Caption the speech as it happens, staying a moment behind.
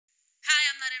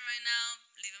not in right now,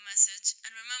 leave a message.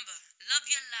 And remember, love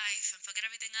your life and forget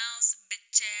everything else,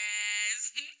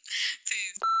 bitches.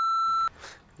 Peace.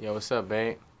 Yo, what's up,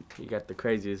 babe? You got the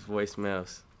craziest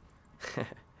voicemails. But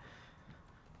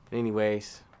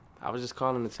anyways, I was just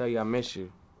calling to tell you I miss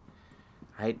you.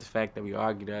 I hate the fact that we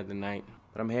argued the other night,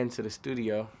 but I'm heading to the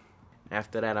studio.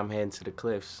 After that, I'm heading to the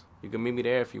cliffs. You can meet me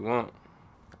there if you want.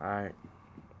 All right.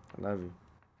 I love you.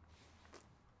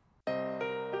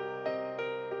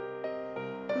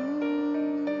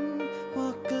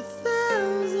 Walk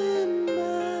 1,000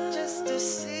 miles just to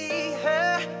see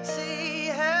her,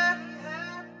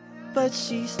 but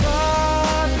she's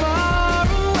far, far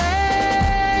away,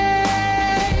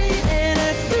 and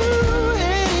I'd do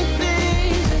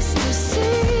anything just to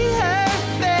see her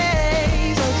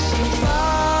face, but she's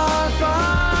far,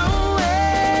 far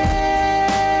away.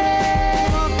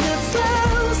 Walk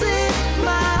 1,000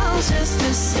 miles just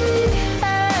to see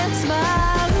her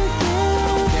smile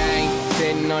again.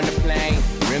 Sitting on the plane,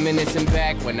 reminiscing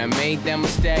back when I made that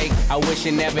mistake. I wish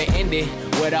it never ended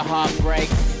with a heartbreak.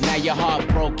 Now you're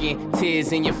heartbroken,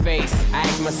 tears in your face. I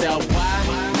ask myself why,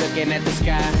 looking at the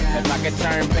sky. If I could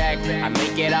turn back, I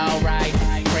make it alright.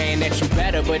 Praying that you're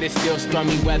better, but it's still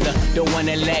stormy weather. Don't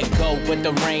wanna let go, but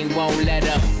the rain won't let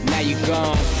up. Now you're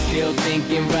gone, still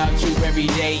thinking about you every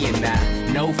day. And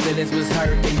I know feelings was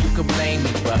hurt and you could blame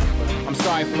me, but I'm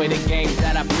sorry for the games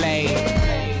that I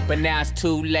played. But now it's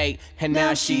too late, and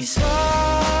now she's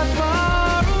far,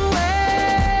 far away,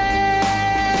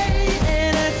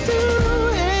 and I'd do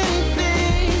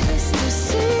anything just to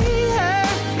see her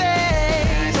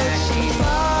face, but she's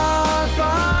far,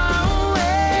 far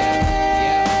away.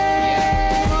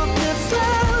 Walk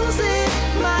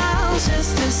 1,000 miles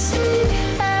just to see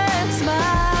her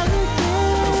smile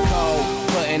again. It's cold,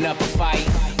 putting up a fight,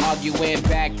 arguing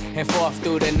back and forth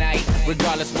through the night.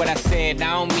 Regardless what I said,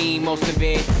 I don't mean most of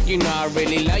it. You know I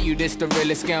really love you, this the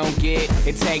realest gon' get.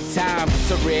 It take time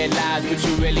to realize what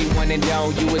you really want and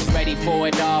don't. You was ready for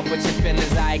it all, but your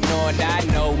feelings I ignored. I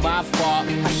know my fault,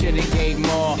 I should've gave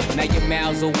more. Now you're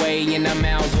miles away and I'm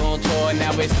miles on tour.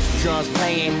 Now it's drums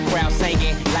playing, crowd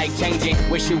singing, life changing.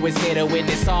 Wish you was here to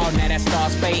witness all, now that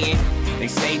star's fading. They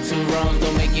say two wrongs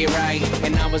don't make it right,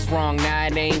 and I was wrong, now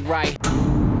it ain't right.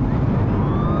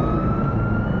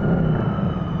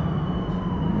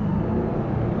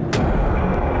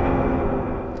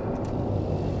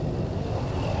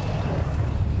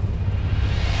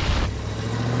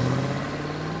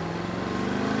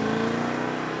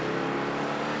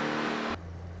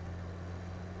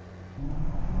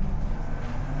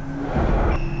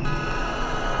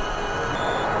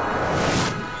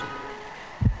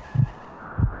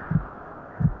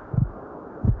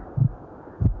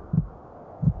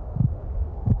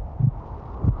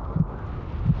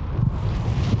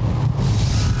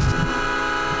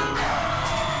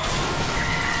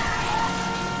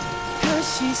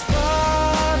 She's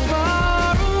far,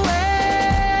 far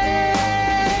away,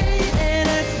 and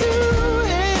I'd do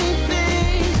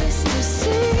anything just to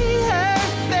see her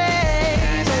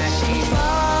face, but she's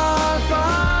far,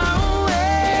 far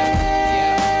away.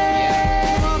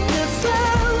 Walk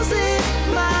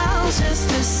 1,000 miles just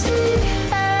to see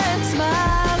her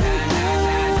smile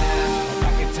again. If I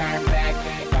could turn back,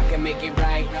 if I could make it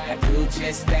right, I'd do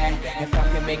just that. If I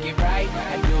could make it right,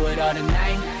 I'd do it all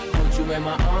tonight. You in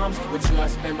my arms, with you I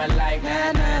spend my life.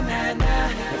 Nah, nah, nah, nah.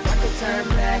 If I could turn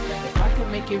back, if I could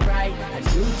make it right, I'd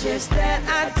do just that.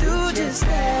 I'd do just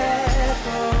that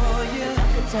for you. If I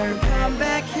could turn back, come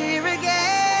back here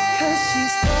again, 'cause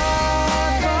she's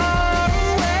far, far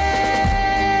away,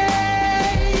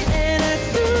 and I'd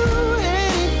do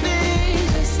anything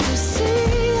just to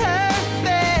see her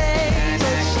face,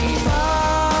 but she's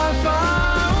far,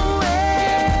 far away.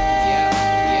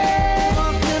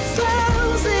 Walk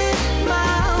 1,000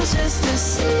 miles just to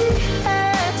see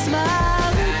her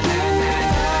smile again.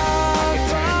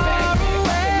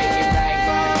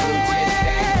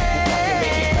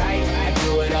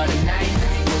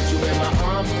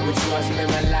 I spend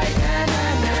my